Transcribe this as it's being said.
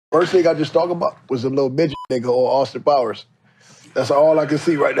First thing I just talked about was a little midget nigga on Austin Powers. That's all I can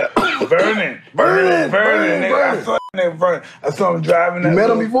see right now. Burning. Nigga. I saw him driving. You met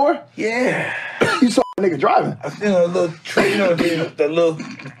him before? Yeah. You saw a nigga driving? I seen a little tree, the little,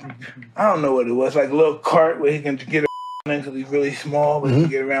 I don't know what it was, like a little cart where he can get in because he's really small, but he can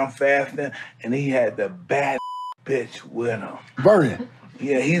get around faster. And he had the bad bitch with him. Burning.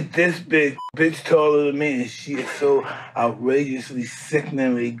 Yeah, he's this big, bitch taller than me, and she is so outrageously,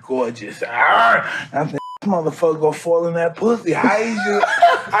 sickeningly gorgeous. I'm thinking, this motherfucker gonna fall in that pussy. I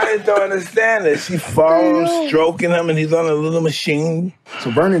just don't understand it. She follows, stroking him, and he's on a little machine.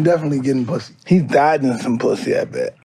 So Vernon definitely getting pussy. He's died in some pussy, I bet.